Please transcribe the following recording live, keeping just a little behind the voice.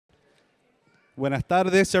Buenas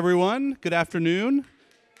tardes, everyone. Good afternoon.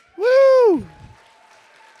 Woo!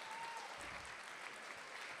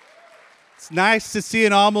 It's nice to see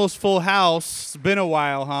an almost full house. It's been a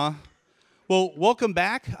while, huh? Well, welcome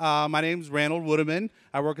back. My name is Randall Wooderman.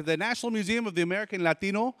 I work at the National Museum of the American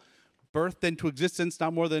Latino, birthed into existence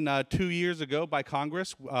not more than 2 years ago by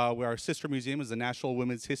Congress, where our sister museum is the National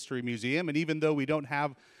Women's History Museum. And even though we don't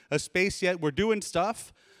have a space yet, we're doing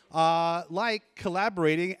stuff like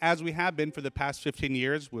collaborating, as we have been for the past 15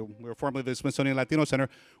 years. We're formerly the Smithsonian Latino Center,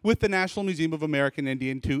 with the National Museum of American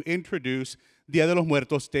Indian to introduce Dia de los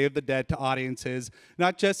Muertos, Day of the Dead, to audiences,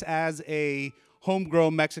 not just as a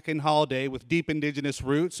homegrown Mexican holiday with deep indigenous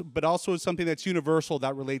roots, but also as something that's universal,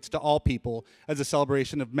 that relates to all people, as a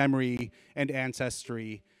celebration of memory and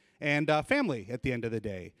ancestry and family at the end of the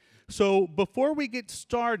day. So before we get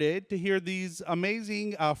started to hear these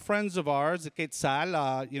amazing friends of ours, Quetzal,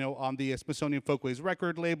 on the Smithsonian Folkways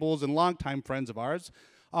record labels and longtime friends of ours,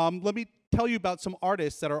 let me tell you about some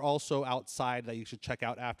artists that are also outside that you should check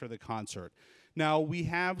out after the concert. Now, we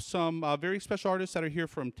have some very special artists that are here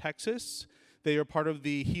from Texas. They are part of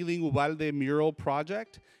the Healing Uvalde Mural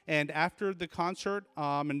Project. And after the concert,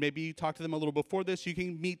 and maybe you talk to them a little before this, you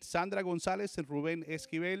can meet Sandra Gonzalez and Ruben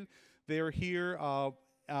Esquivel. They are here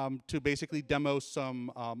to basically demo some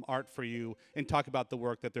art for you and talk about the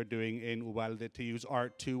work that they're doing in Uvalde to use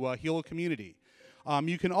art to heal a community.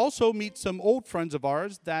 You can also meet some old friends of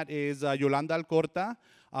ours. That is Yolanda Alcorta,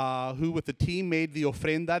 who with the team made the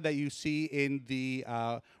ofrenda that you see in the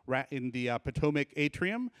Potomac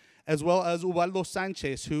atrium, as well as Ubaldo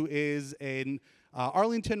Sanchez, who is an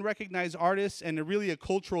Arlington recognized artist and really a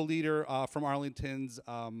cultural leader from Arlington's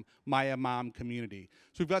Maya Mom community.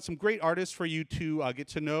 So we've got some great artists for you to get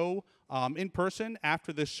to know in person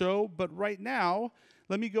after the show. But right now,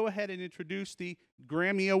 let me go ahead and introduce the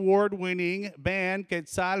Grammy Award-winning band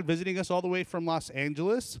Quetzal, visiting us all the way from Los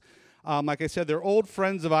Angeles. Like I said, they're old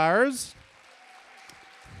friends of ours.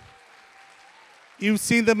 You've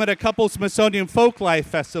seen them at a couple Smithsonian Folklife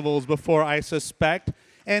festivals before, I suspect.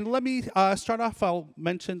 And let me start off, I'll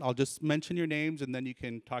just mention your names, and then you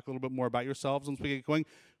can talk a little bit more about yourselves once we get going.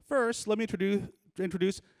 First, let me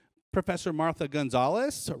introduce Professor Martha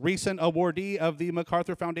Gonzalez, recent awardee of the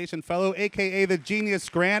MacArthur Foundation Fellow, a.k.a. the Genius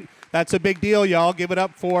Grant. That's a big deal, y'all. Give it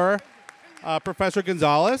up for Professor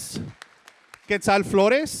Gonzalez. Quetzal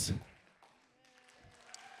Flores.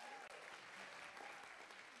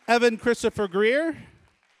 Evan Christopher Greer.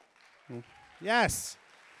 Yes.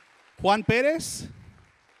 Juan Perez.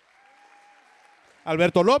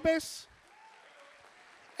 Alberto Lopez.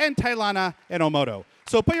 And Tailana Enomoto.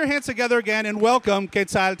 So put your hands together again and welcome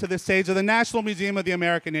Quetzal to the stage of the National Museum of the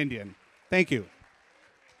American Indian. Thank you.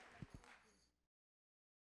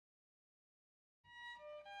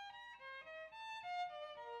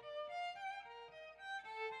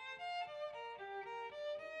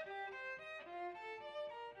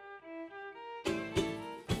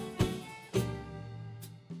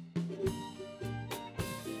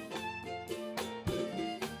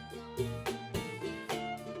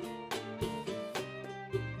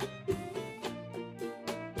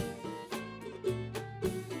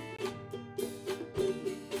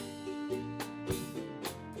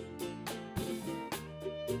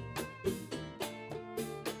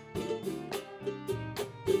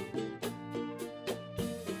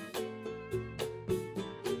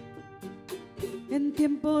 En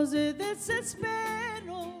tiempos de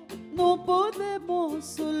desespero no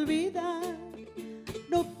podemos olvidar,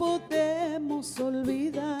 no podemos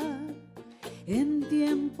olvidar. En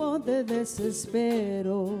tiempo de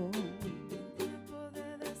desespero.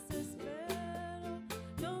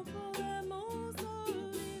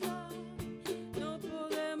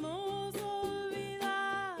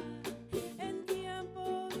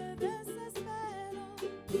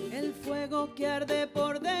 El fuego que arde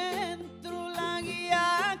por dentro, la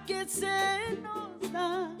guía que se nos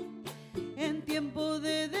da. En tiempo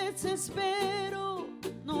de desespero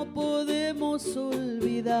no podemos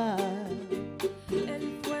olvidar.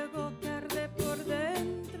 El fuego que arde por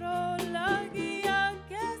dentro, la guía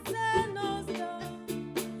que se nos da.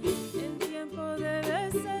 En tiempo de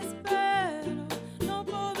desespero no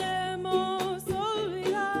podemos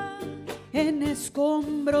olvidar. En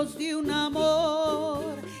escombros de un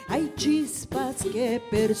amor hay chispas que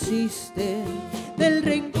persisten. Del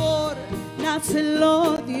rencor nace el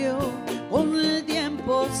odio, con el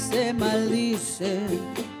tiempo se maldice.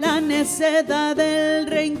 La necedad del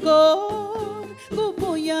rencor,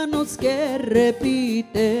 como llanos que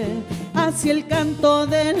repite. Hacia el canto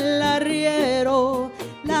del arriero,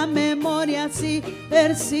 la memoria sí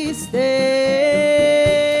persiste.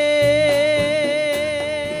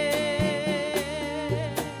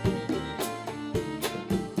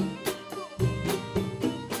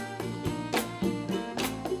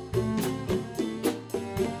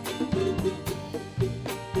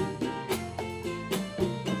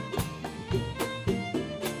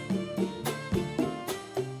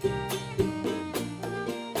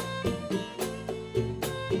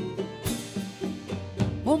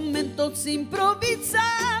 momentos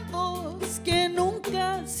improvisados que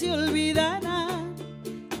nunca se olvidarán,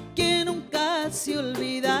 que nunca se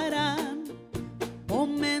olvidarán,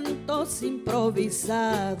 momentos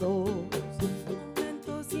improvisados.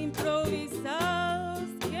 Momentos improvisados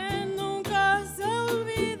que nunca se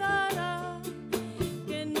olvidarán,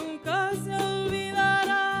 que nunca se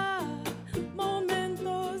olvidarán,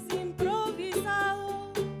 momentos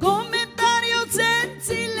improvisados. Comentarios en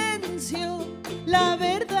silencio, la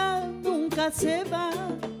verdad nunca se va,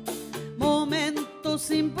 momentos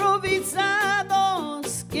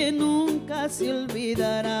improvisados que nunca se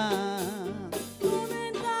olvidarán.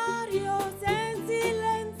 Comentarios en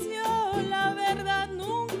silencio, la verdad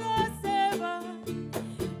nunca se va,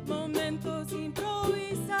 momentos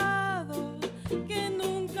improvisados que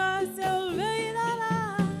nunca se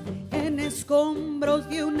olvidarán. En escombros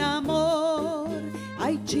de un amor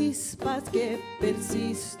hay chispas que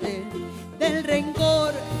persisten, del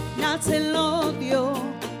rencor nace el odio,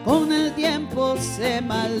 con el tiempo se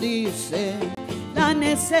maldice la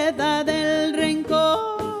necedad del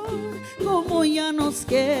rencor, como llanos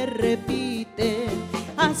que repite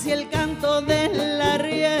hacia el canto del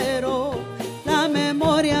arriero, la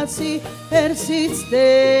memoria así persiste.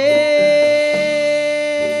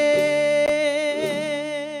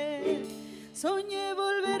 Soñé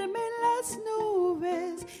volverme en las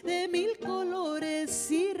nubes de mil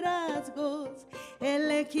colores y rasgos,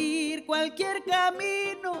 elegir cualquier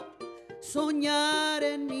camino, soñar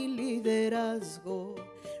en mi liderazgo.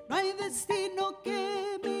 No hay destino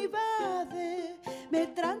que me invade, me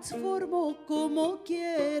transformo como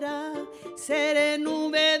quiera, seré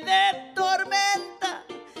nube de tormenta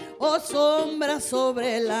o sombra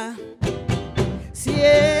sobre la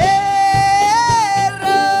sierra.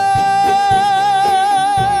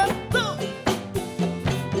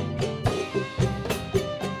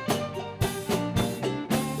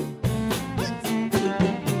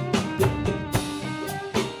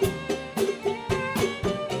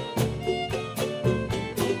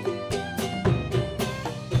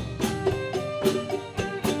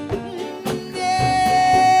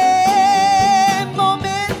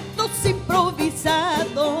 Momentos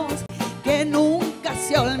improvisados que nunca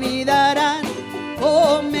se olvidarán,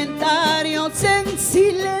 comentarios en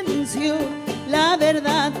silencio, la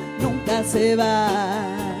verdad nunca se va.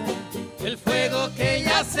 El fuego que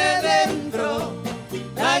yace dentro,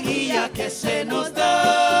 la guía que se nos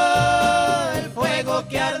da, el fuego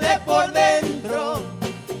que arde por dentro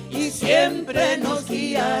y siempre nos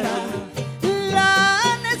guiará. La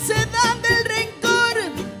necedad del rencor,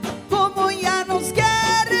 como llanos que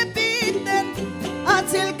repiten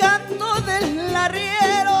hacia el canto del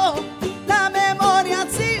arriero, la memoria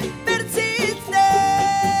sí persiste.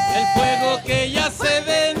 El fuego que yace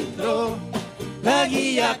dentro, la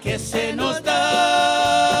guía que se nos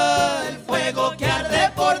da, el fuego que arde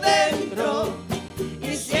por dentro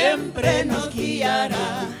y siempre nos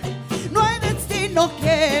guiará. No hay destino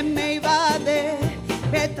que me invade,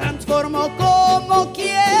 me transformo como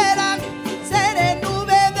quiera, seré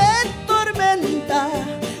nube de tormenta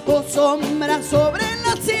o sombra sobre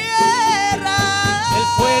la sierra. El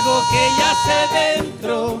fuego que yace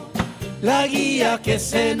dentro, la guía que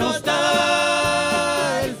se nos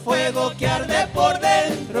da, el fuego que arde por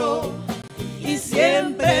dentro y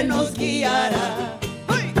siempre nos guiará.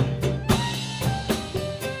 ¡Ay!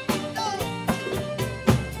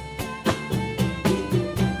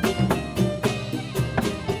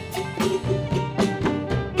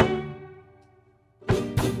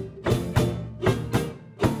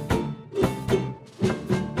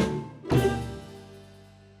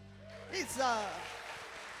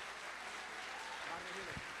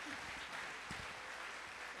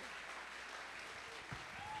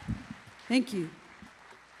 Thank you.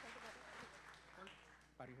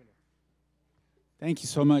 Thank you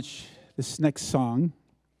so much. This next song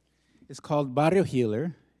is called Barrio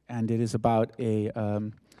Healer, and it is about a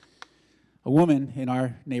woman in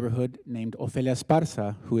our neighborhood named Ofelia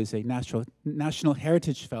Esparza, who is a National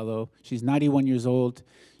Heritage Fellow. She's 91 years old.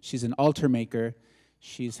 She's an altar maker.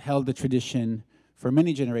 She's held the tradition for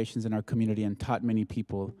many generations in our community and taught many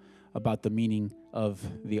people about the meaning of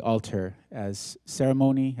the altar as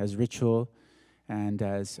ceremony, as ritual, and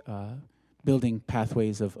as building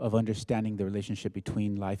pathways of understanding the relationship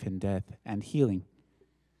between life and death and healing.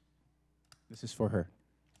 This is for her.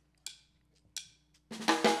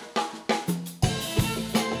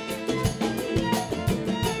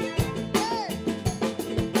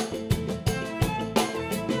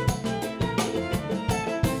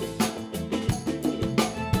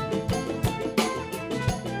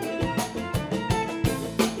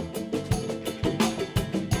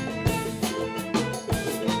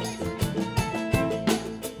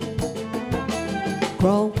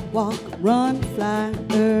 Crawl, walk, run, fly,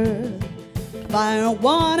 earth, fire,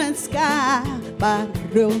 water, and sky.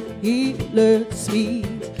 Barrio healer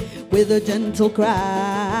speeds with a gentle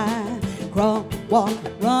cry. Crawl, walk,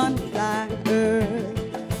 run, fly,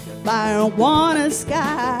 earth, fire, water,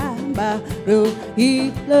 sky. Barrio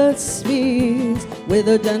healer speeds with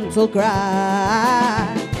a gentle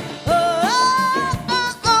cry.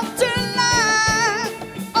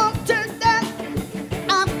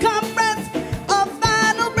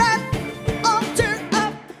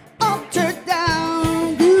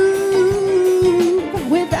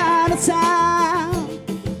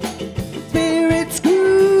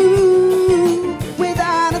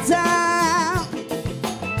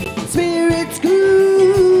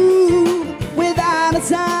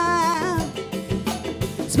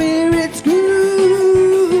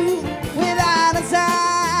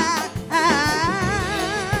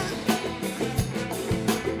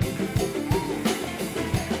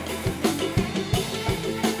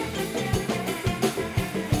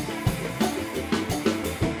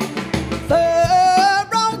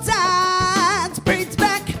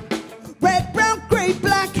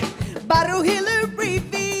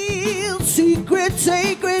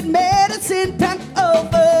 Sacred medicine packed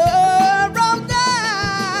over all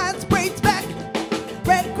nights. Braids back,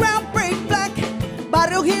 red crown break black.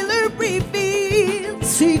 Bottle healer reveals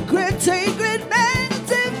secret sacred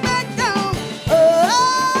medicine packed down.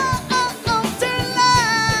 Alter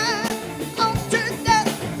life, alter death.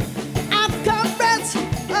 I've rest,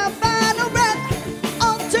 a final breath.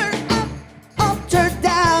 Alter up, alter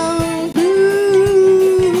down.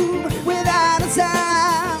 Groove without a sound.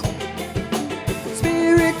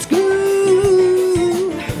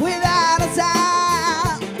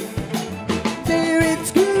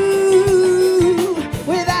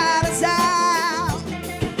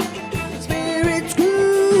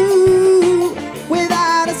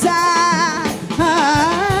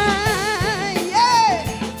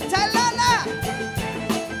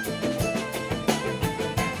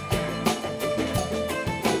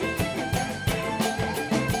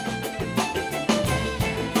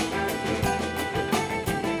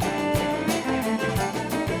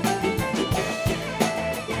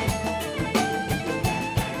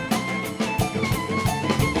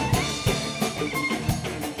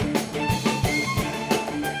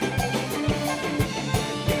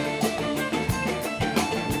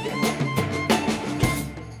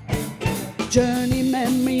 Journey,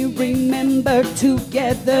 memory, remember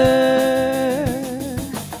together.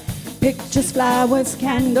 Pictures, flowers,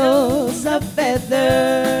 candles, a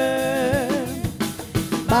feather.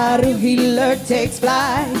 Baru healer takes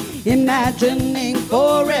flight, imagining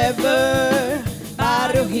forever.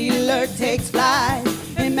 Baru healer takes flight,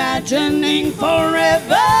 imagining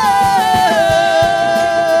forever.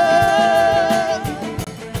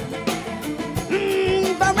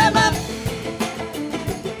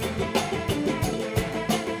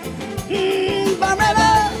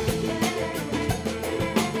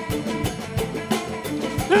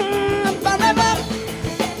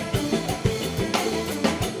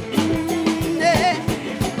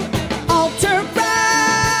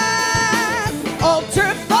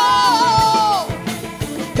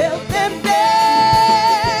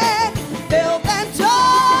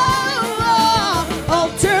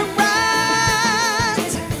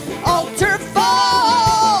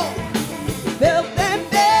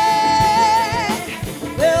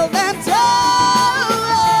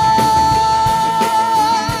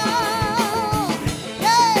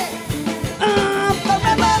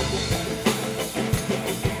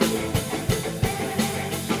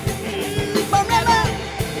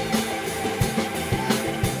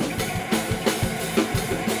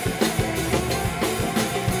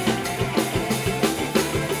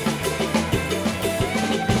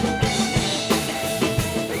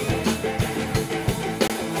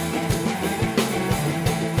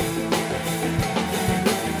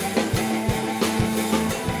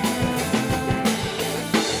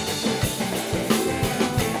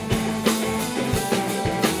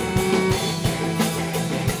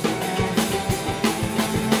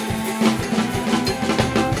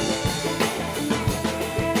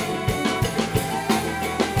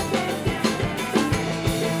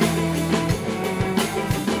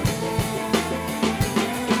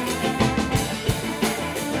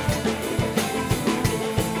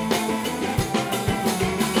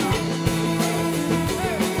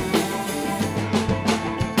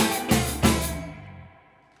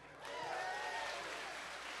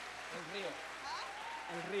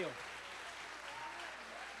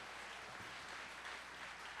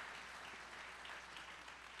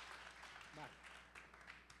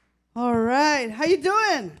 All right. right, how you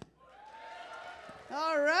doing?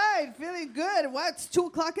 All right, feeling good. Well, it's 2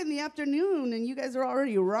 o'clock in the afternoon, and you guys are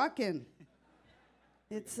already rocking.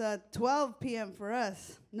 It's 12 p.m. for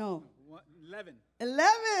us. No. 11. 11.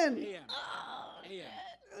 A.M. Oh,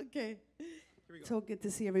 A.M. okay. So good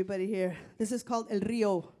to see everybody here. This is called El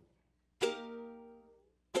Río.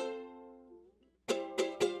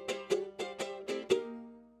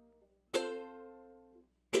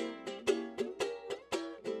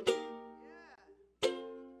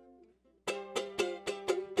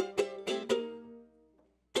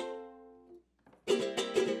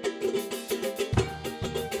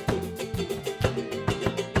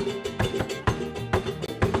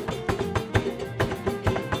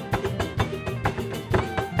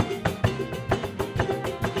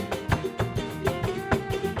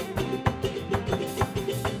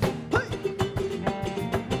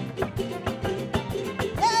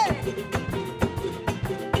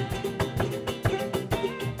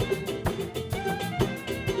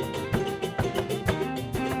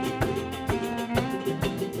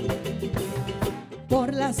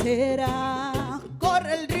 Por la acera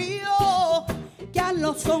corre el río que a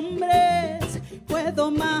los hombres fue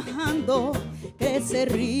domando, que ese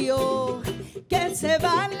río que se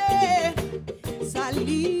vale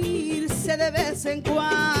salirse de vez en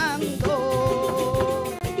cuando.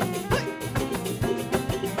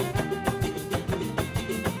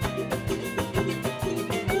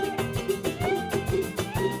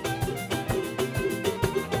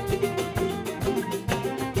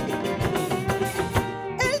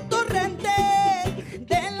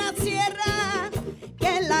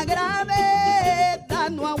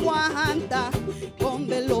 Con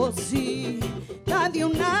velocidad de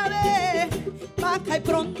un ave baja y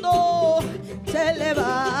pronto se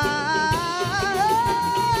levanta.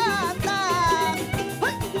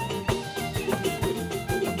 ¡Ay!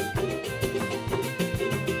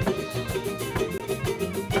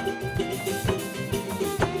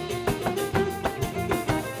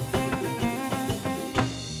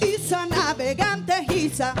 Isa navegante,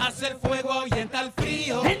 Isa hace el fuego, ahuyenta el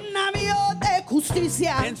frío. En navío de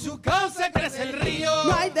justicia, En su cauce crece el río.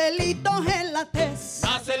 no hay delitos en la tez.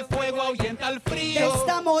 Hace el fuego, ahuyenta el frío.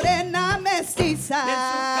 Esta morena mestiza, En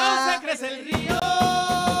su cauce crece el río.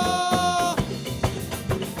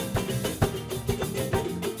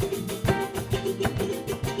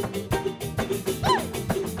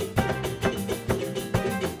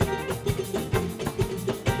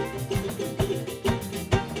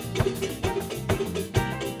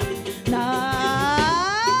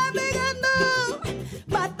 navegando,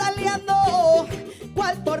 bataleando,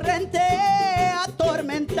 cual torrente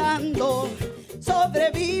atormentando,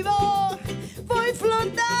 sobrevivo, voy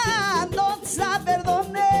flotando, saber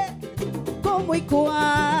dónde, cómo y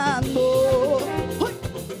cuándo. ¡Uy!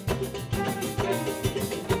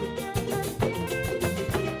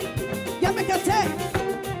 Ya me cansé.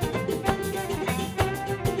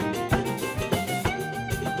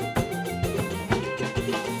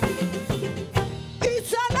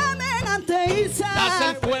 Hace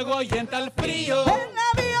el fuego, ahuyenta el frío. En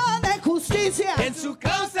navío de justicia, En su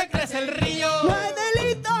cauce crece el río. no hay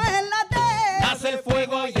delito en la tez. Hace el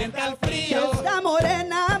fuego, ahuyenta el frío. Esta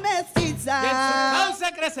morena mestiza, En su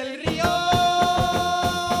cauce crece el río.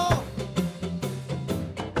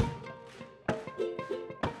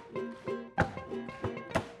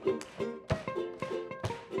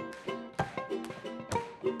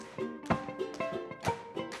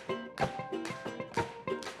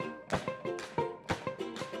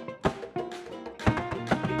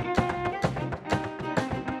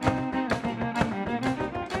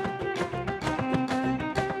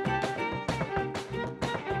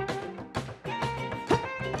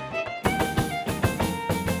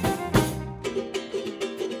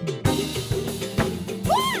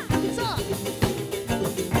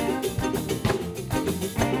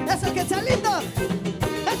 eso es Quetzalito,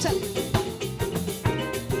 échale.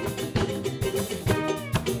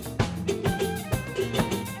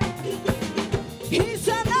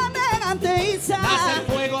 Isa navegante, Isa, Hace el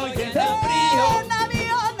fuego, ahuyenta el frío. en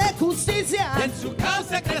navío de justicia, En su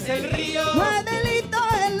cauce crece el río. no hay delito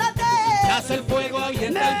en la tez. Hace el fuego,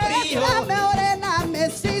 ahuyenta el frío. Esta morena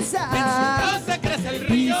mestiza, En su cauce crece el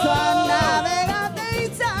río. Isa navegante,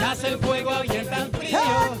 Isa, Hace el fuego, ahuyenta el frío.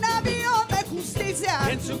 en navío de justicia,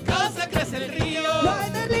 En su cauce crece el río. no hay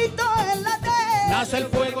delito en la tez. Nace el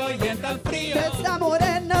fuego, ahuyenta el frío. Esta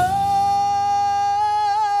morena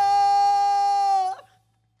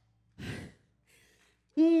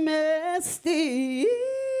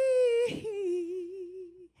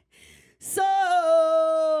mestizo.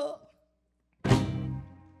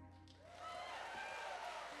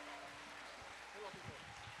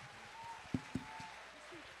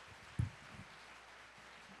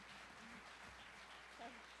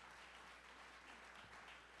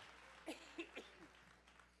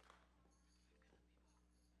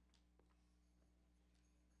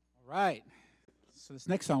 right. So this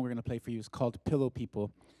next song we're going to play for you is called Pillow People.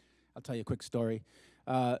 I'll tell you a quick story.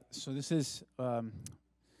 So this is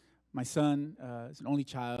my son is an only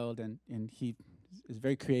child, and he is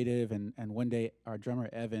very creative. And one day, our drummer,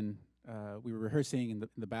 Evan, we were rehearsing in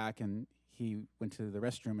the back, and he went to the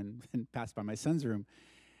restroom and passed by my son's room.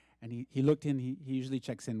 And he looked in. He usually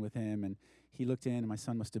checks in with him, and he looked in, and my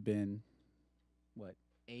son must have been, what,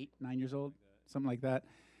 8, 9 years old? Something like that.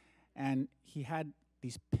 And he had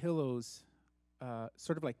these pillows,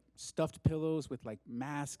 sort of like stuffed pillows with like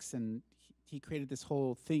masks, and he created this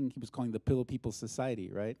whole thing he was calling the Pillow People Society,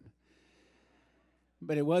 right?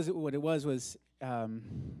 But what it was in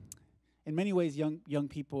many ways, young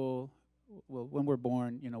people, well, when we're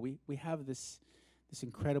born, you know, we have this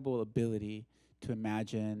incredible ability to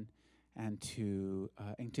imagine and to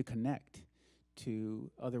connect to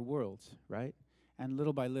other worlds, right? And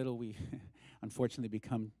little by little, we unfortunately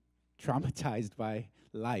become traumatized by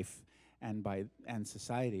life and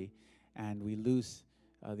society, and we lose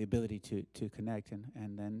the ability to connect.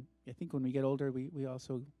 And then I think when we get older, we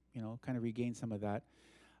also, you know, kind of regain some of that.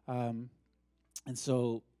 And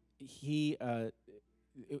so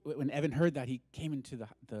when Evan heard that, he came into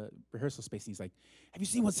the rehearsal space, and he's like, "Have you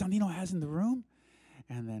seen what Sandino has in the room?"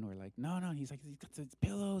 And then we're like, no. He's like, he's got the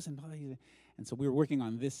pillows and all that. And so we were working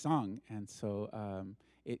on this song, and so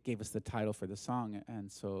it gave us the title for the song.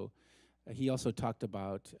 And so he also talked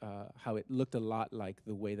about how it looked a lot like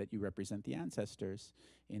the way that you represent the ancestors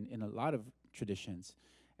in a lot of traditions.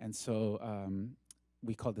 And so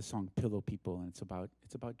we called the song Pillow People, and it's about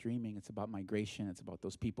dreaming, it's about migration, it's about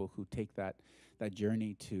those people who take that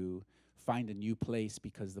journey to find a new place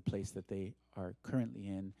because the place that they are currently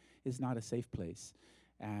in is not a safe place.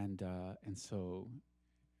 And so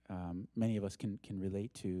many of us can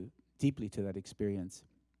relate deeply to that experience.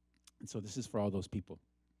 And so this is for all those people.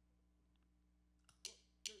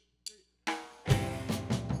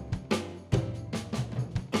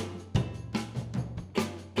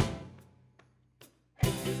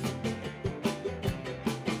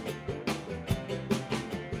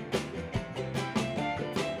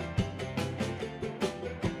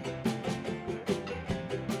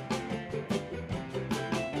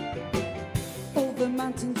 Over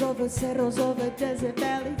mountains, over cerros, over desert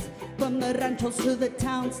valleys, from the ranchos to the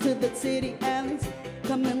towns to the city alleys.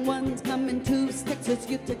 Coming ones, coming twos, Texas,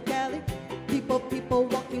 Utah, Cali. People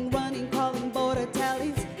walking, running, calling border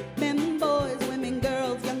tallies. Men, boys, women,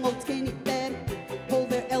 girls, young, old, skinny, fat. Hold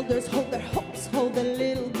their elders, hold their hopes, hold their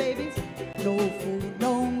little babies. No food,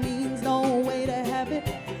 no means, no way to have it.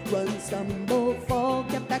 Run, stumble, fall,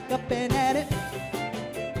 get back up and at it.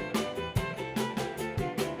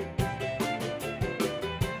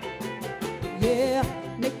 Yeah,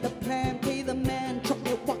 make the plan, pay the man, truck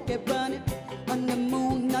it, walk it, run it. On the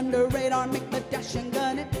moon, under radar, make the dash and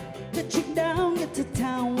gun it. Touching down, get to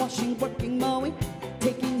town, washing, working, mowing.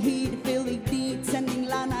 Taking heed, feeling deed, sending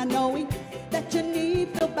lana, knowing that you need,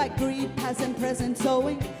 filled by greed, past and present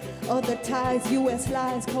sowing. Other ties, U.S.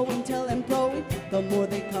 lies, COINTEL and proing. The more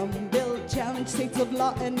they come, build, challenge, states of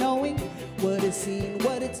law and knowing. What is seen,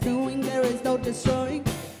 what it's doing, there is no destroying.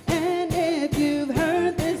 And if you've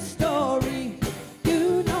heard this story,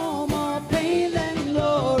 you know more pain than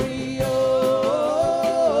glory.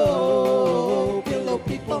 Oh, pillow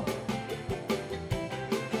people.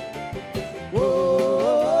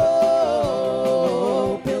 Whoa,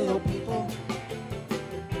 pillow people.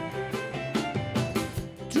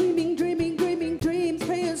 Dreaming, dreaming, dreaming dreams,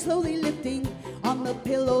 prayers slowly lifting. On the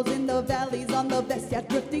pillows in the valleys, on the bestia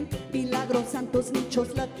drifting. Milagros, santos,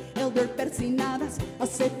 nichos, luck, elder persinadas. A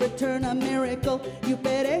safe return, a miracle, you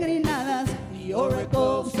peregrinadas. The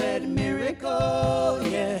oracle said miracle,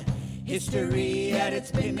 yeah. History at its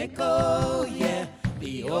pinnacle, yeah.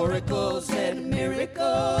 The oracle said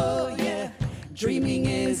miracle, yeah. Dreaming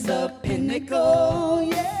is the pinnacle,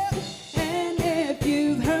 yeah. And if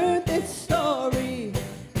you've heard this story,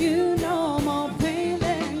 you know more pain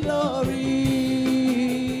than glory.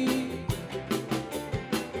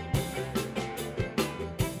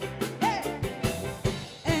 Hey!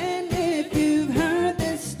 And if you've heard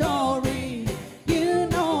this story, you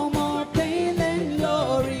know more pain than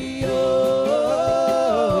glory. Oh,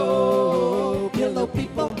 pillow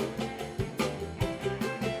people.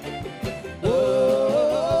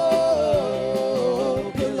 Oh,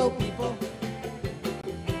 pillow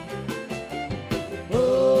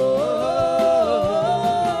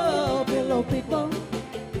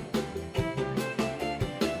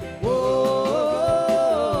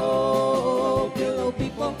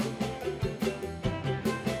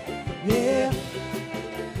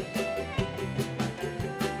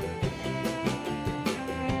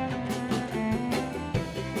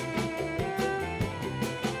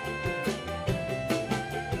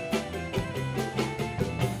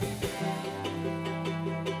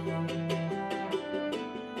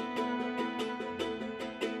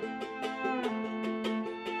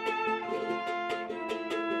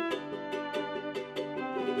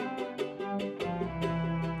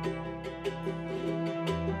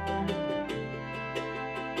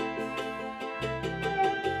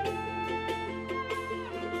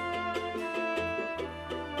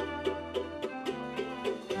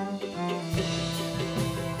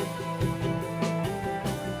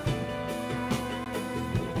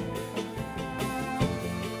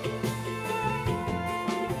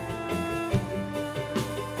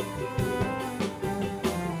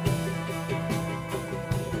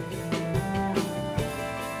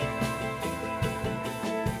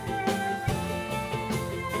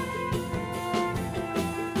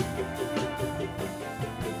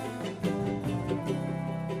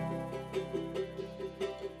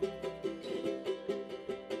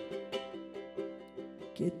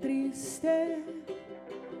Qué triste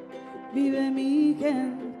vive mi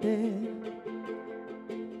gente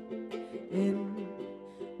en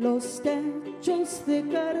los techos de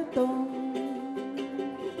cartón.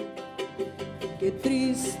 Qué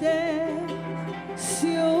triste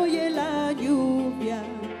se oye la lluvia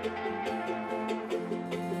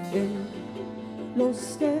en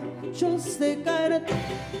los techos de cartón.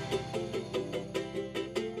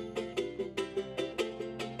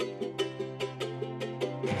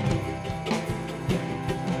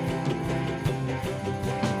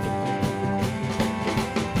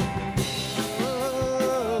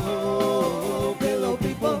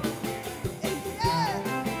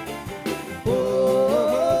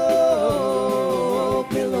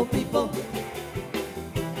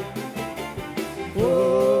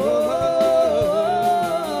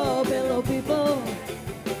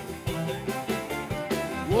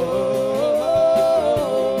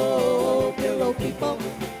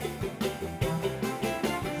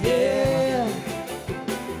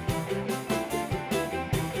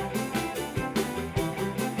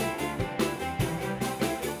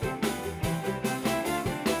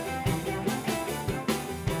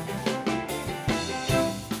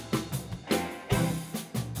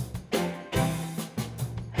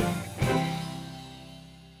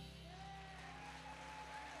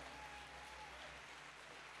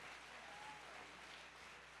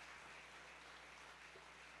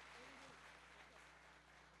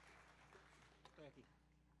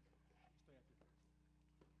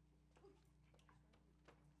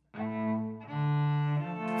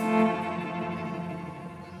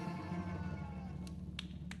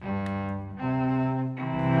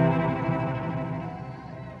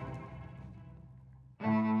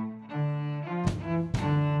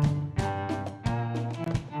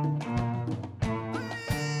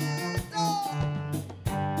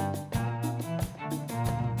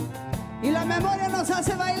 Y la memoria nos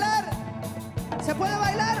hace bailar. ¿Se puede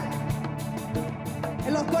bailar?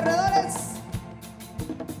 En los corredores.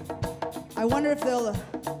 I wonder if they'll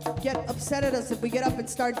get upset at us if we get up and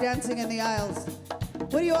start dancing in the aisles.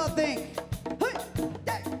 What do you all think?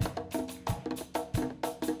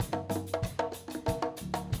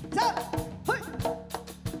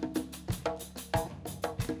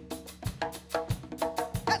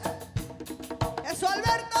 Eso,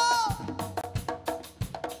 Alberto.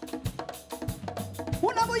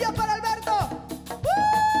 Una bulla para Alberto.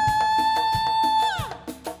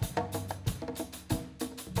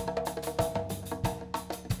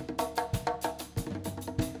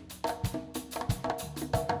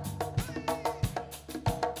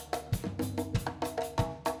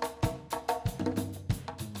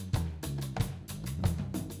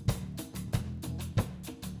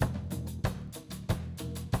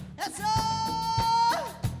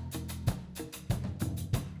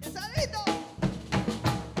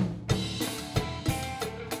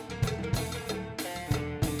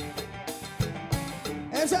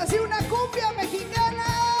 Es así una cumbia mexicana.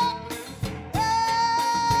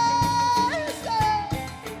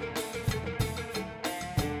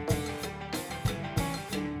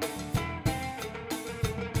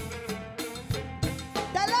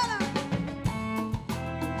 Talana.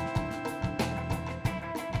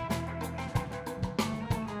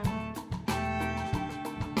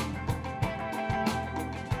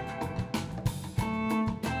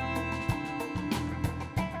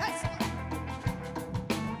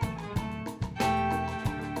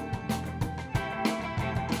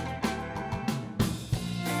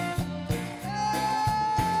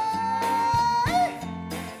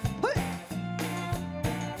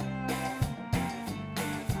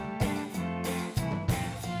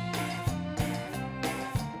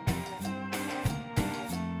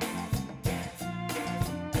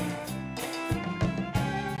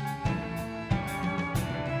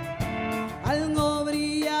 Algo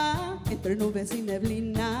brilla entre nubes y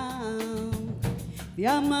neblina,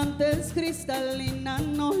 diamantes cristalina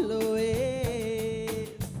no lo es.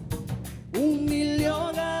 Humilde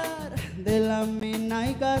hogar de lámina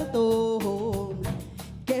y cartón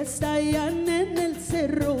que estallan en el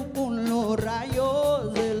cerro con los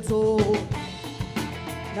rayos del sol.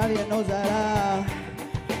 Nadie nos dará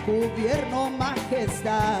gobierno,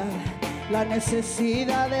 majestad. La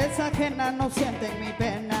necesidad es ajena, no sienten mi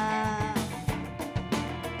pena.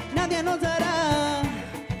 Nadie nos dará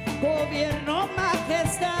gobierno,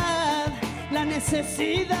 majestad. La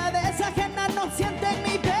necesidad es ajena, no sienten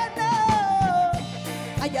mi pena.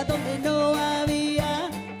 Allá donde no había,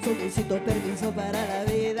 solicito permiso para la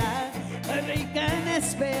vida. Rica en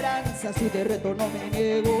esperanza, si de reto no me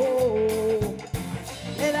niego.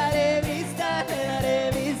 Le daré vista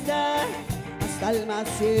hasta alma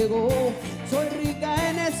ciego. Soy rica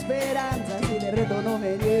en esperanzas y de reto no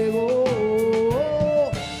me niego.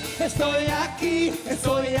 Estoy aquí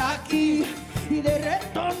y de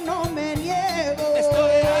reto no me niego.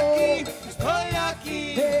 Estoy aquí.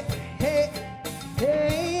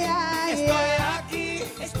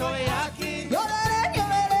 Estoy aquí.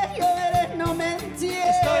 Lloveré, no me entiendo.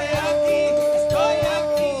 Estoy aquí.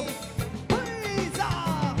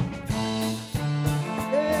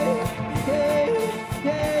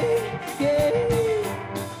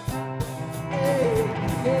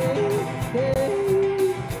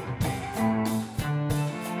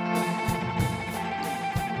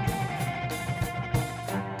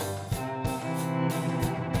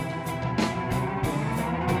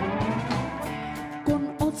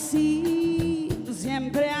 Con o sin,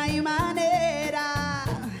 siempre hay manera.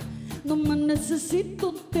 No más necesito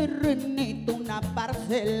un terrenito, una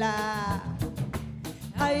parcela.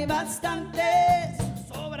 Hay bastantes,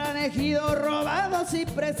 sobran ejidos robados y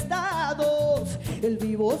prestados. El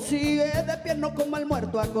vivo sigue de pie, no como el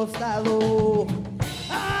muerto acostado.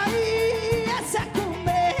 Ay, esa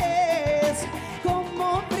cumbre es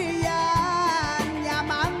como brillan,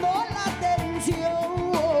 llamando la atención.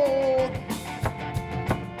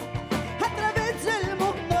 A través del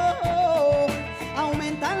mundo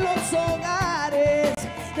aumentan los hogares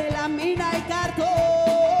de la mina y cartón.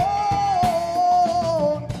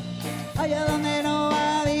 Allá donde no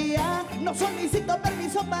había, no solicito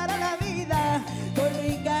permiso para la vida. Estoy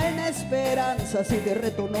rica en esperanzas y de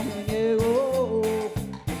reto no me niego.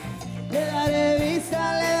 Le daré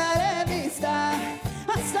vista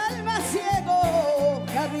hasta el más ciego.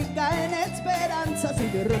 La rica en esperanzas y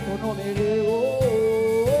de reto no me niego.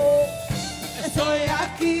 Estoy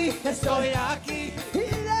aquí. Y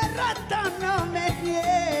de reto no me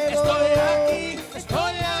niego. Estoy aquí.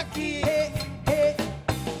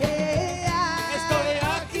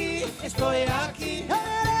 Estoy aquí.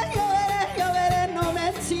 Lloveré, no me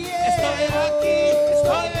enciendo. Estoy aquí.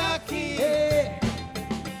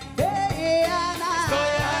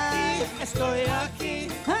 Estoy aquí.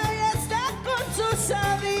 Ahí está con sus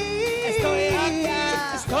amigas. Estoy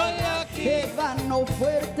aquí. Que van no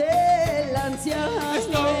fuerte el anciano.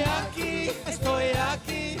 Estoy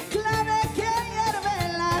aquí. Clave que hierve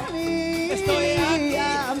la vida. Estoy aquí.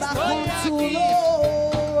 Bajo un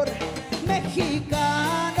sudor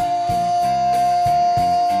mexicano.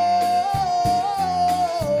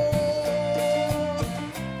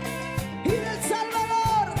 Y del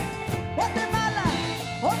Salvador, Guatemala,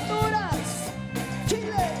 Honduras,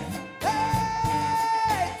 Chile,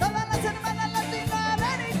 ¡hey! Todas las hermanas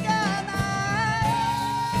latinoamericanas.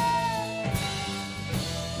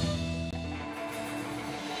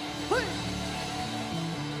 ¡Uy!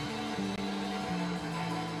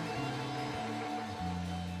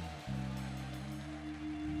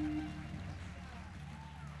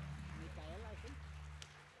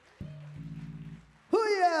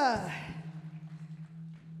 Hoo-yah!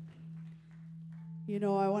 You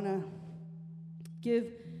know, I want to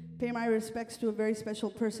pay my respects to a very special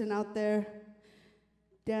person out there,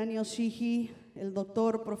 Daniel Sheehy, el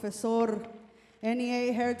doctor, profesor,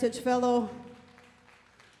 NEA Heritage Fellow,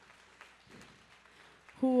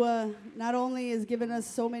 who not only has given us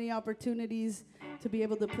so many opportunities to be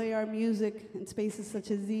able to play our music in spaces such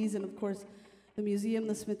as these, and of course, the museum,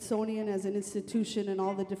 the Smithsonian as an institution, and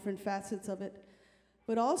all the different facets of it,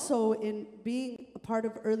 but also in being a part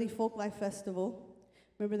of Early Folklife Festival.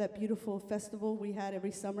 Remember that beautiful festival we had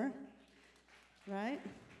every summer, right?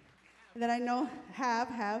 That I know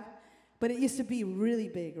have, but it used to be really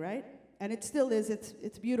big, right? And it still is.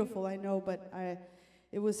 It's beautiful, I know, but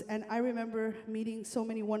and I remember meeting so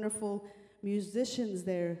many wonderful musicians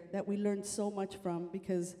there that we learned so much from,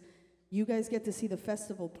 because you guys get to see the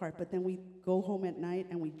festival part, but then we go home at night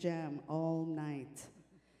and we jam all night.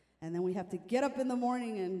 And then we have to get up in the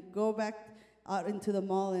morning and go back out into the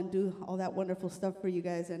mall and do all that wonderful stuff for you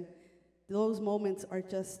guys. And those moments are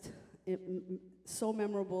just so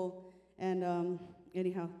memorable. And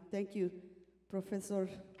anyhow, thank you, Professor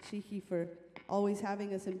Sheehy, for always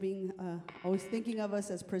having us and being, always thinking of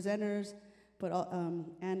us as presenters, but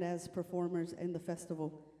and as performers in the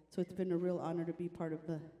festival. So it's been a real honor to be part of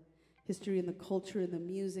the history and the culture and the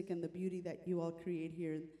music and the beauty that you all create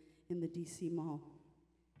here in the DC Mall.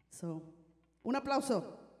 So, un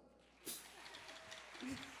aplauso.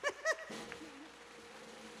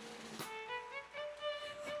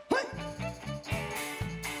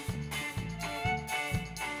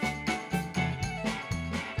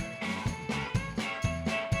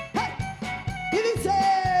 Y dice,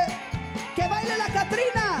 que baile la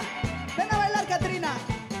Catrina. Ven a bailar, Catrina.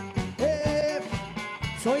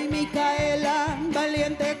 Soy Micaela,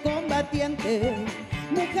 amante,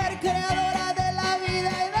 mujer creadora de la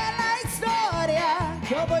vida y de la historia.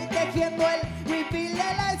 Yo voy tejiendo el huipil de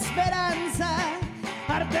la esperanza,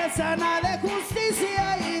 artesana de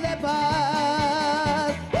justicia y de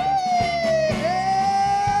paz.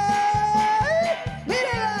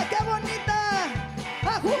 ¡Mírala, qué bonita!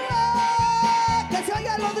 ¡Ajúa! ¡Que se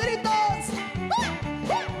oigan los gritos!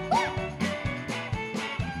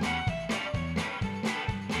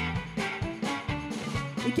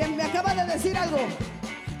 Y quien me acaba de decir algo,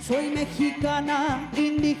 soy mexicana,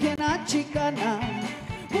 indígena, chicana,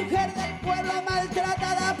 mujer del pueblo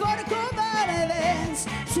maltratada por cobardes.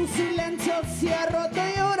 Su silencio se ha roto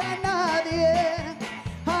y ahora nadie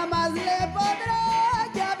jamás le podrá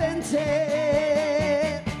ya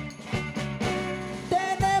vencer.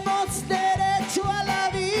 Tenemos derecho a la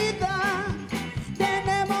vida,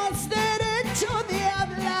 tenemos derecho de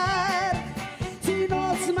hablar. Si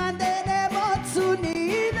nos mantenemos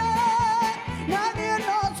unidos, nadie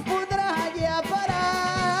nos podrá ya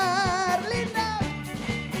parar, linda.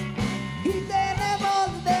 Y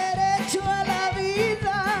tenemos derecho a la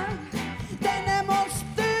vida, tenemos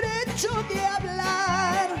derecho de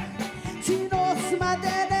hablar. Si nos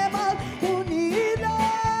mantenemos unidos,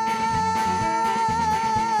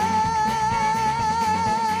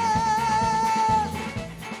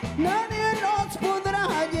 nadie nos podrá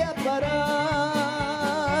ya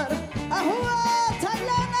parar. ¡Ajúa,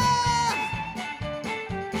 Tailana!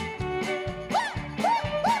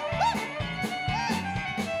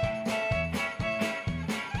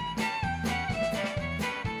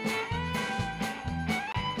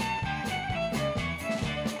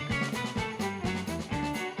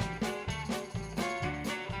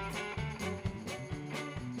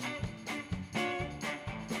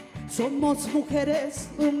 Somos mujeres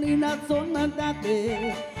unidas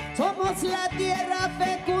sonantes, somos la tierra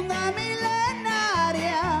fecunda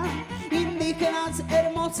milenaria, indígenas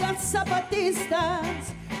hermosas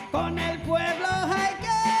zapatistas, con el pueblo hay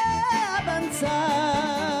que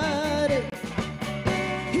avanzar.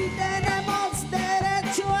 Y tenemos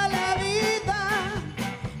derecho a la vida,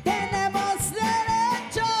 tenemos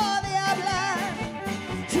derecho de hablar.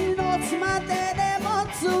 Si nos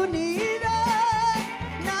mantenemos unidos,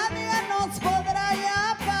 nadie nos podrá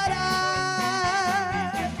ya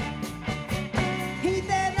parar. Y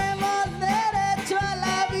tenemos derecho a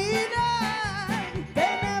la vida,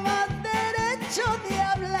 tenemos derecho de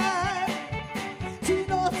hablar. Si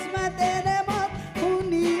nos mantenemos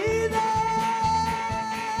unidos.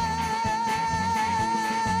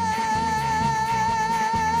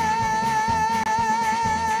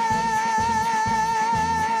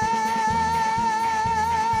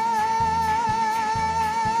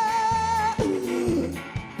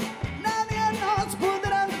 Nadie nos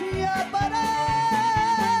podrá ya parar.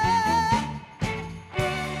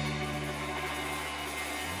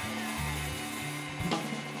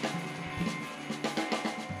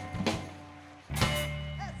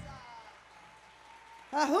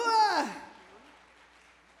 ¡Ajúa!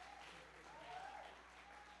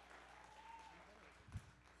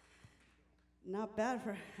 Not bad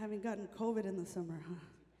for having gotten COVID in the summer, huh?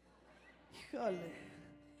 Híjole.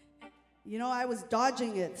 You know, I was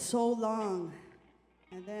dodging it so long,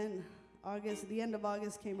 and then the end of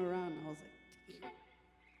August came around, and I was like,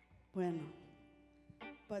 bueno.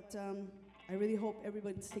 But I really hope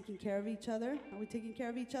everybody's taking care of each other. Are we taking care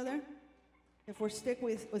of each other? If we're sick,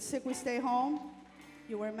 we stay home.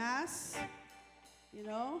 You wear masks, you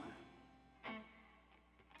know?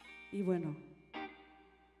 Y bueno.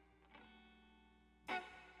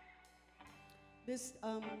 This,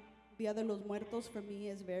 Dia de los Muertos, for me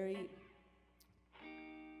is very,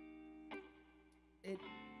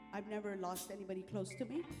 I've never lost anybody close to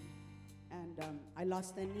me. And I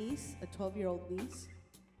lost a niece, a 12-year-old niece,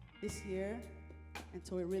 this year. And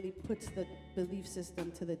so it really puts the belief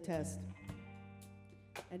system to the test.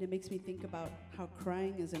 And it makes me think about how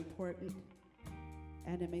crying is important.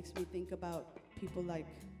 And it makes me think about people like,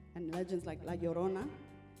 and legends like La Llorona,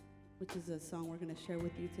 which is a song we're gonna share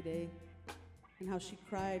with you today, and how she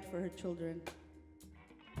cried for her children.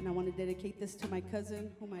 And I want to dedicate this to my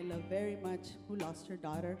cousin, whom I love very much, who lost her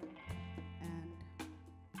daughter. And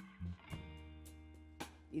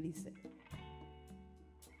y dice.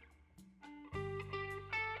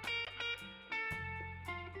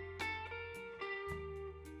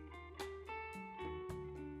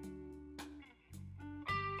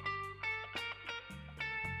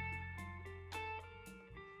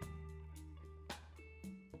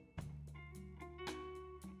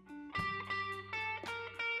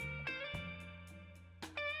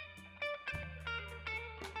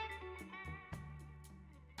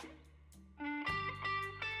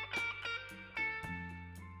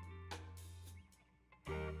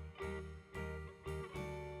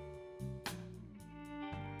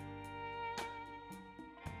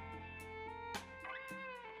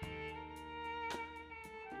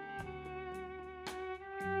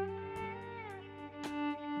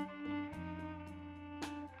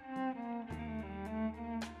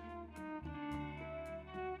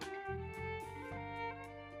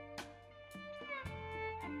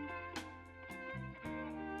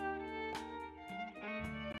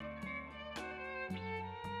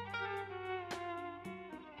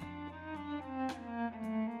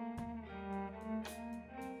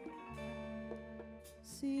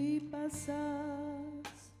 Si pasas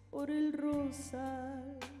por el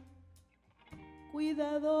rosal,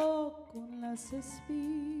 cuidado con las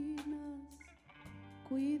espinas,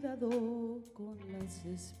 cuidado con las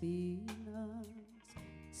espinas.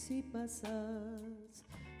 Si pasas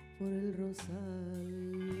por el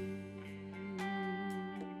rosal.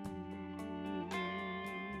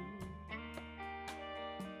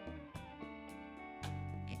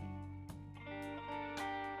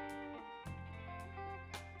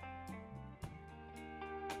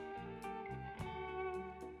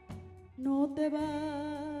 No te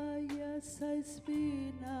vayas a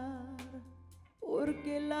espinar,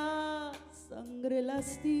 porque la sangre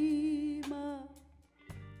lastima,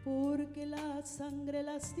 porque la sangre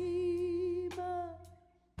lastima,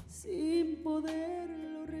 sin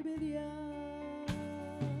poderlo remediar.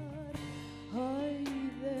 Ay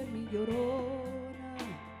de mi llorona,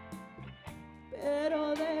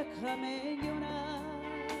 pero déjame llorar.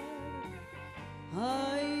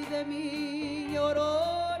 Ay de mi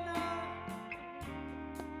llorona,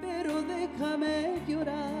 pero déjame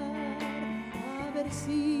llorar, a ver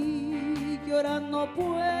si llorando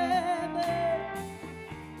puede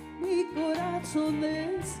mi corazón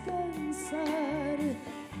descansar,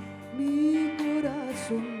 mi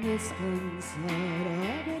corazón descansar,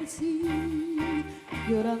 a ver si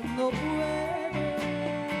llorando puede.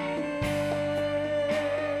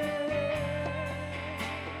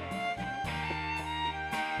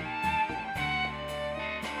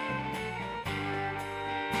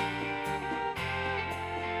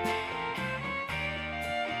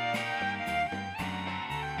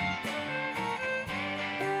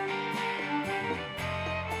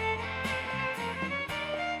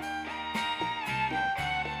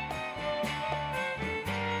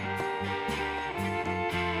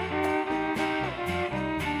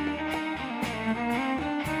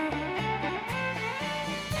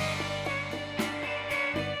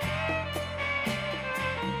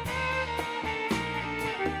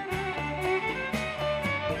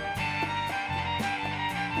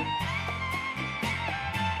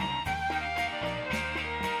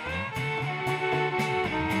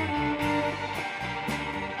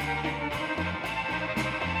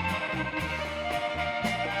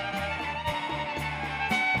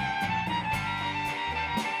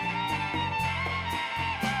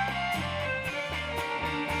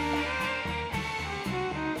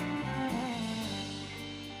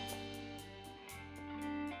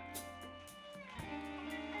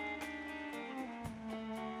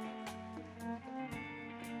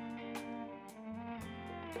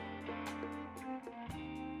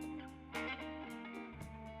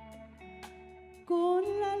 Con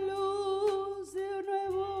la luz de un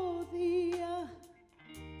nuevo día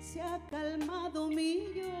se ha calmado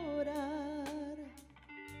mi llorar,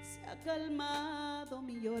 se ha calmado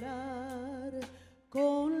mi llorar.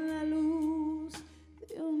 Con la luz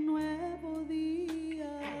de un nuevo día.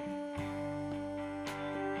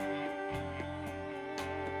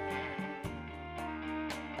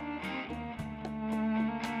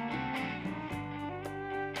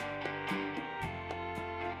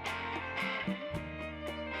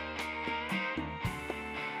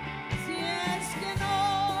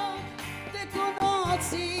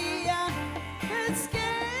 Es que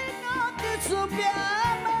no te supiera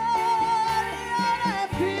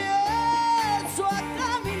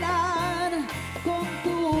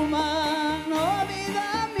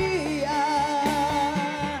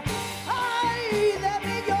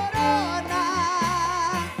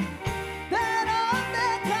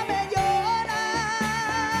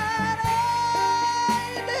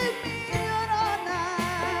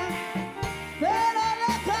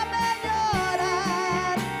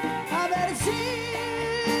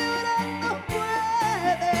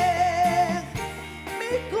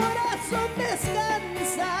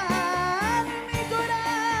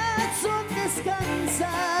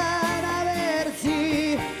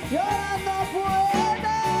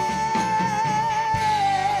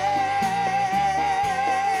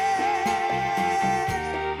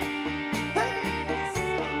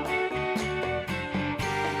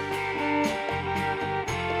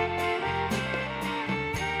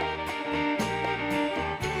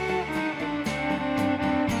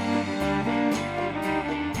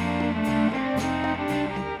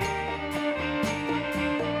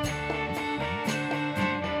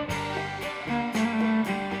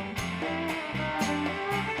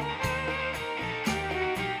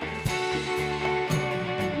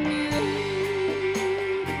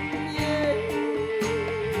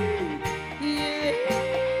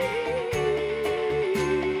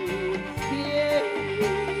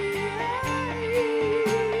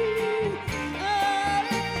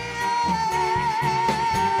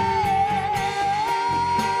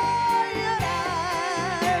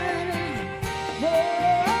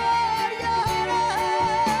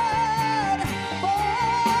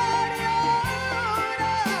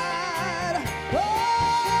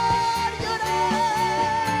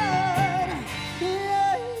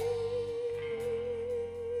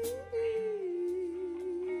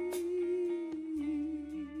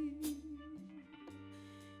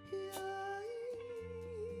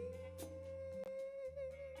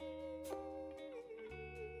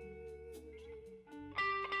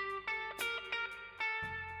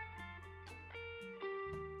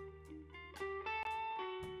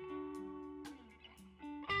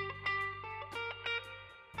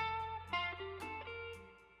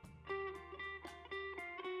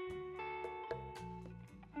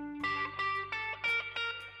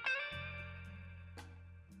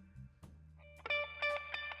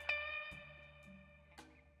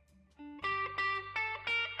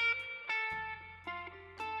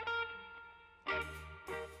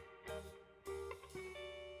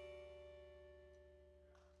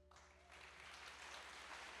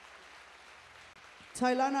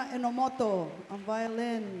Tailana Enomoto on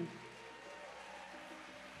violin.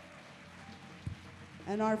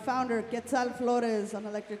 And our founder, Quetzal Flores, on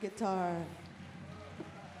electric guitar.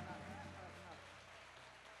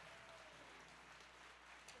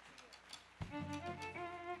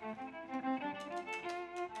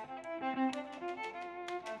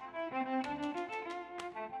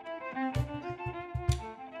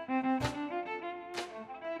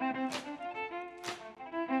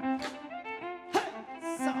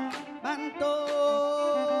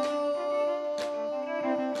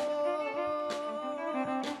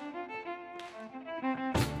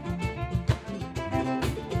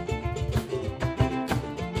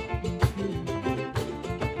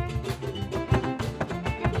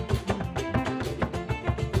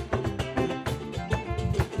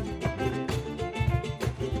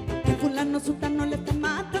 Fulano sutano le está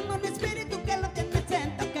matando un espíritu que lo tiene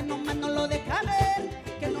sentado, que nomás no lo deja ver,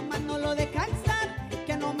 que nomás no lo deja estar,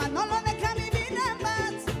 que nomás no lo deja vivir en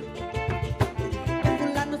paz. Que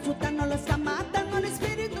fulano sutano lo está matando un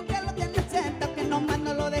espíritu que lo tiene sentado, que nomás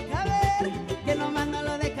no lo deja ver, que nomás no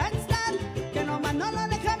lo deja estar, que nomás no lo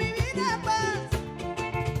deja vivir en paz.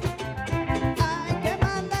 Hay que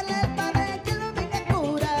mandarle al Padre que lo venga a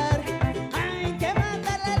curar, hay que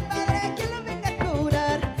mandarle al Padre que lo venga a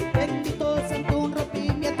curar. Bendito santo un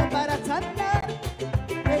rompimiento para sanar.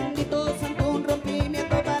 Bendito santo un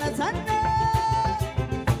rompimiento para sanar.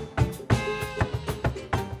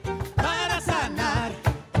 Para sanar,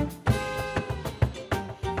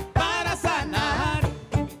 para sanar,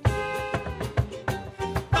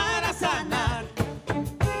 para sanar,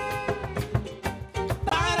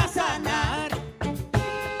 para sanar,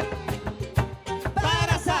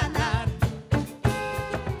 para sanar.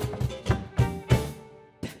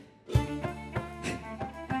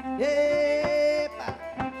 ¡Epa!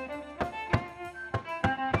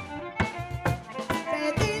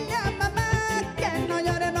 Dile a mamá que no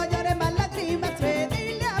llore más lágrimas.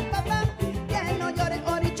 Dile a papá que no llore,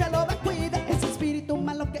 Oricha lo va a cuidar. Ese espíritu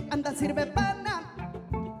malo que anda sirve para nada.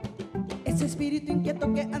 Ese espíritu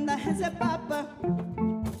inquieto que anda ese papa.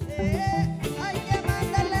 Hay que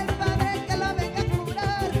mandarle al Padre que lo venga a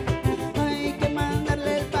curar. Hay que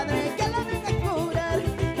mandarle al Padre que lo venga a curar.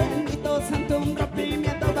 Bendito santo un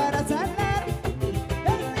rompimiento para sanar.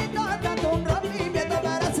 Bendito santo un rompimiento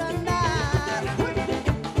para sanar.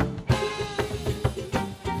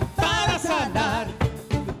 Para sanar,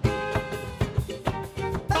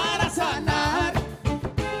 para sanar,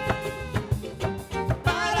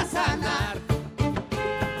 para sanar,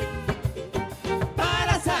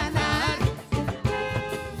 para sanar,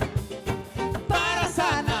 para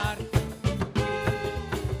sanar.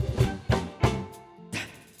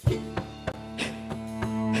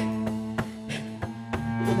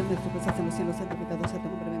 Padre nuestro que estás en los cielos, santificado sea tu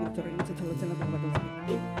nombre, venga tu reino, échalos en la mano de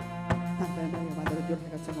Dios. Santa María, Madre de Dios,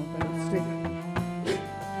 ruega por nosotros.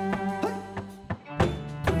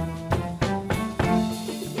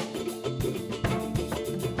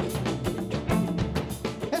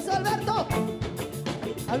 Es Alberto.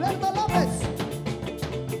 Alberto López.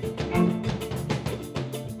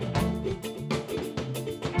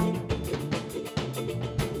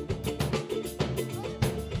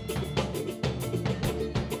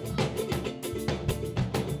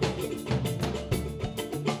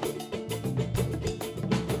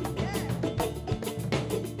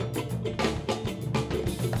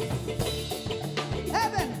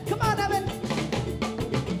 Evan, come on, Evan.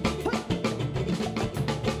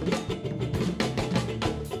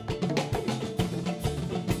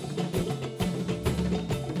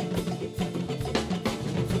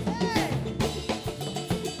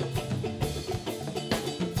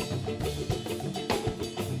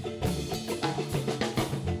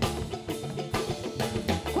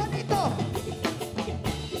 Juanito.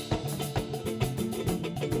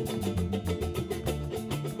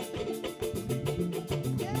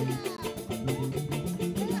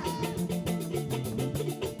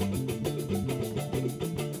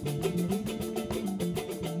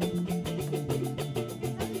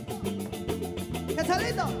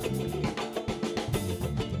 Quetzalito.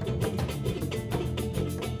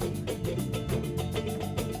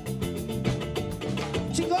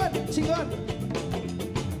 Chingón, chingón.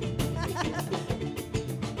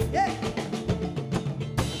 Yeah.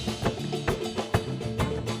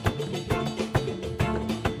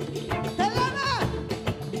 ¡Elena!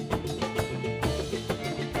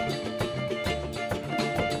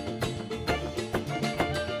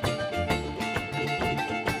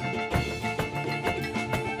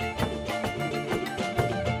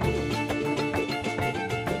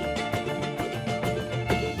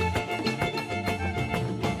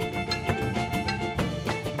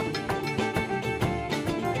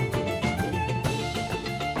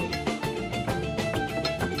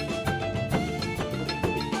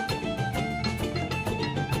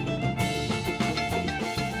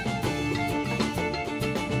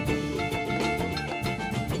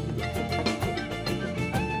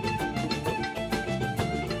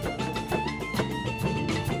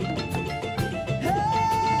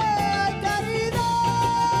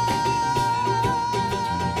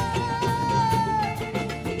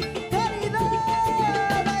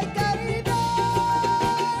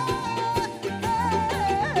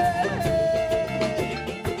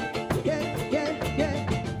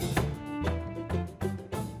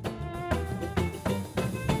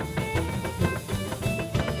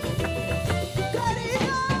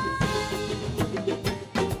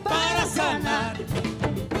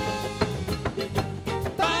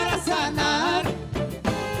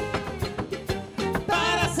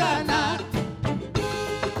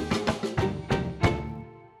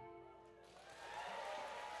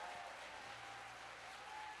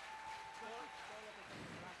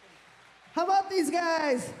 How about these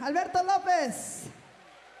guys? Alberto Lopez.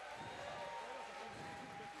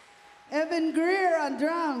 Evan Greer on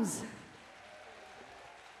drums.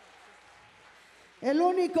 El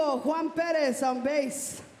único Juan Pérez on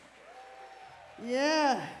bass.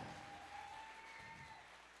 Yeah.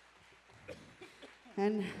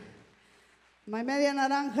 And my media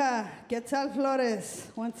naranja, Quetzal Flores,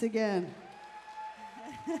 once again.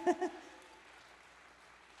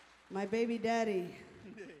 My baby daddy,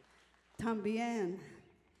 también.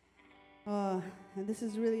 And this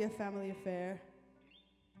is really a family affair.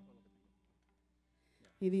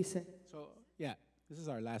 Y dice. So, yeah, this is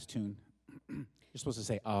our last tune. You're supposed to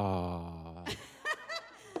say, ah.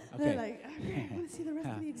 They're like, I want to see the rest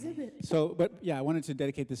of the exhibit. So, but yeah, I wanted to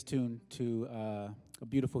dedicate this tune to a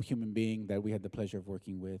beautiful human being that we had the pleasure of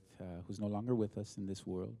working with, who's no longer with us in this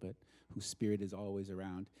world, but whose spirit is always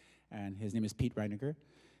around. And his name is Pete Reiniger.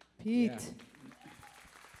 Pete. Yeah.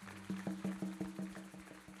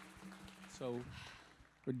 So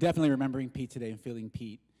we're definitely remembering Pete today and feeling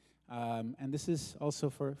Pete. And this is also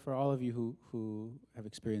for all of you who have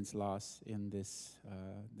experienced loss in this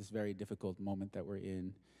very difficult moment that we're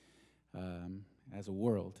in as a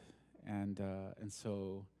world. And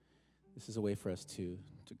so this is a way for us to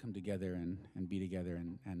come together and be together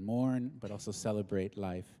and mourn, but also celebrate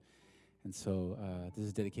life. And so this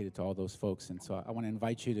is dedicated to all those folks. And so I want to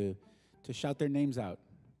invite you to shout their names out.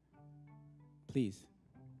 Please.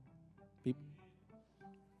 Beep.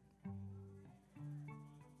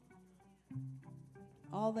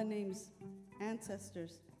 All the names,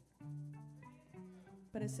 ancestors.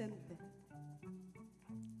 Presente.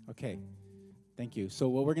 Okay, thank you. So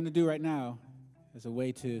what we're going to do right now, as a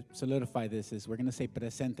way to solidify this, is we're going to say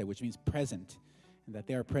presente, which means present, and that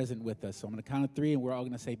they are present with us. So I'm going to count to 3, and we're all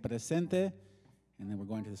going to say presente, and then we're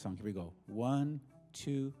going to the song. Here we go. 1,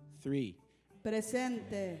 2, 3.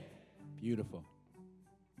 Presente. Beautiful.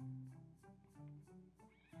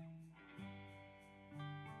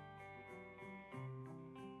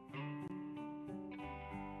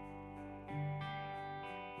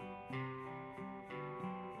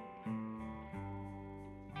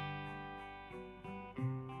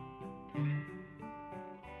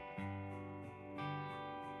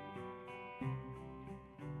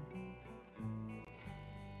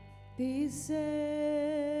 Dicen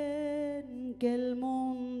que el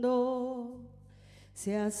mundo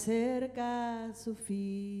se acerca a su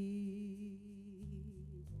fin.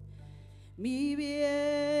 Mi bien,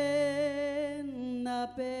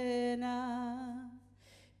 da pena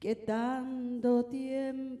que tanto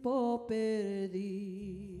tiempo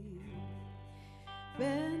perdí.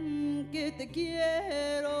 Ven que te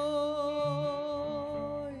quiero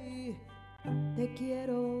y te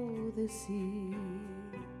quiero decir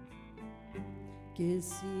que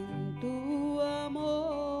sin tu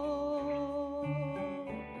amor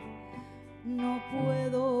no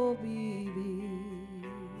puedo vivir.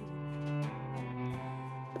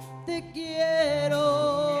 Te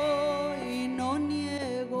quiero y no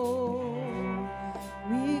niego,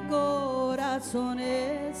 mi corazón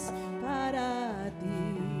es para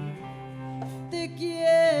ti. Te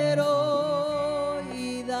quiero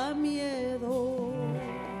y da miedo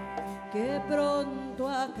que pronto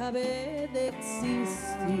acabé de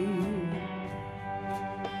existir.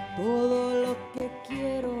 Todo lo que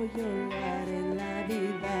quiero yo lo haré en la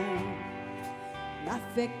vida. La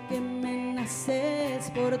fe que me nace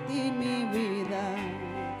es por ti, mi vida.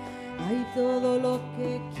 Ay, todo lo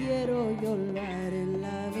que quiero yo lo haré en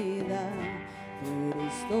la vida. Tú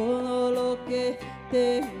eres todo lo que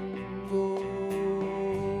tengo.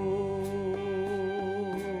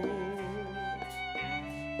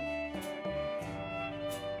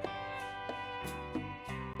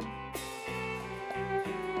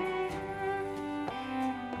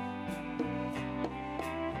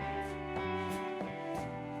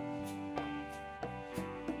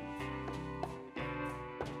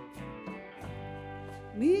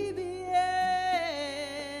 Mi bien,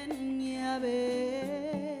 ya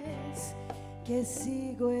ves que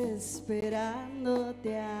sigo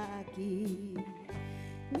esperándote aquí.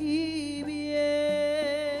 Mi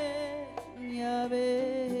bien, ya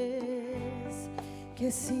ves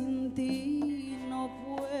que sin ti no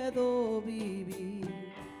puedo vivir.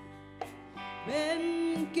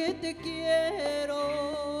 Ven que te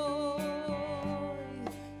quiero,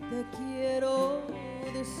 te quiero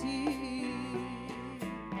decir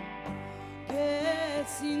que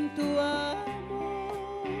sin tu amor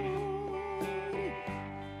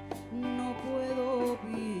no puedo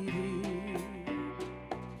vivir.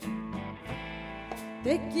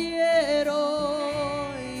 Te quiero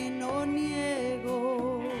y no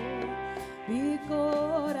niego, mi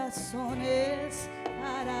corazón corazones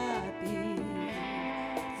para ti.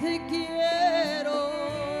 Te quiero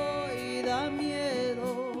y da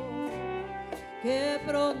miedo que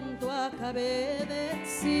pronto acabe de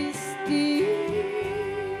existir.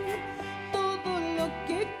 Todo lo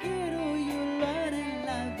que quiero yo lo haré en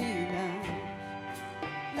la vida.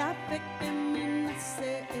 La fe que me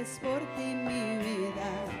nace es por ti, mi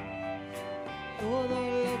vida. Todo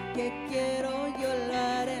lo que quiero yo lo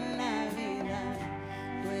haré en la vida.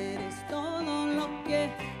 Tú eres todo lo que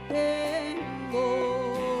tengo.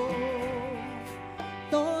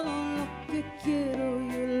 Todo lo que quiero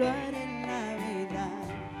yo lo haré en la vida.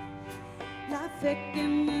 La fe que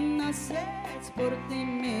me nace es por ti,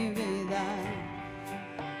 mi vida.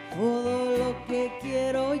 Todo lo que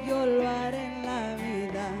quiero yo lo haré en la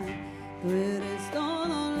vida. Tú eres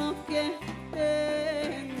todo lo que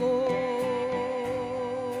tengo.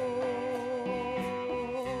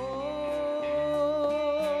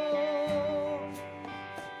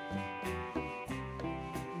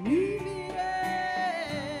 Mi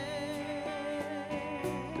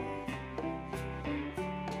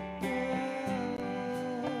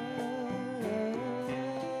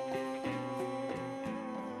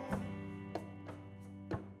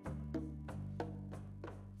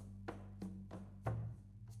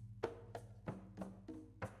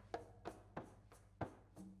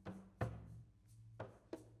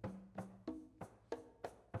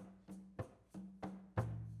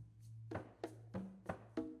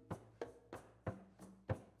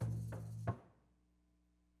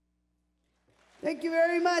Thank you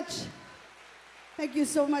very much. Thank you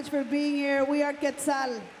so much for being here. We are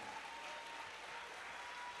Quetzal.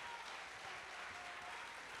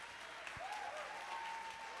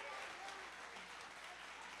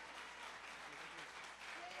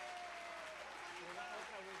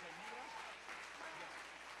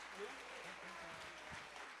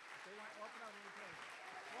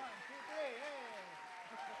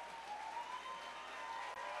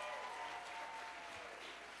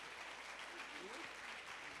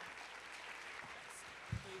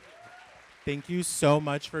 Thank you so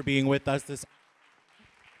much for being with us this.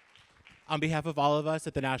 On behalf of all of us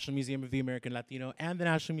at the National Museum of the American Latino and the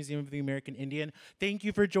National Museum of the American Indian, thank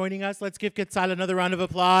you for joining us. Let's give Quetzal another round of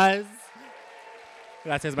applause.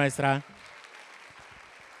 Gracias, maestra.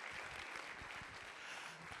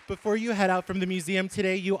 Before you head out from the museum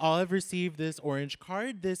today, you all have received this orange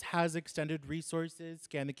card. This has extended resources.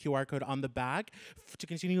 Scan the QR code on the back to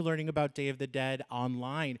continue learning about Day of the Dead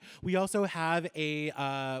online. We also have a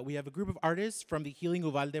group of artists from the Healing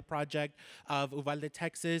Uvalde project of Uvalde,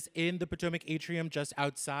 Texas, in the Potomac Atrium just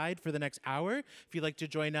outside for the next hour. If you'd like to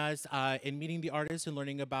join us in meeting the artists and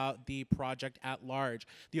learning about the project at large.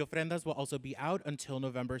 The ofrendas will also be out until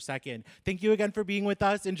November 2nd. Thank you again for being with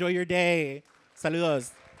us. Enjoy your day.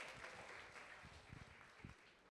 Saludos.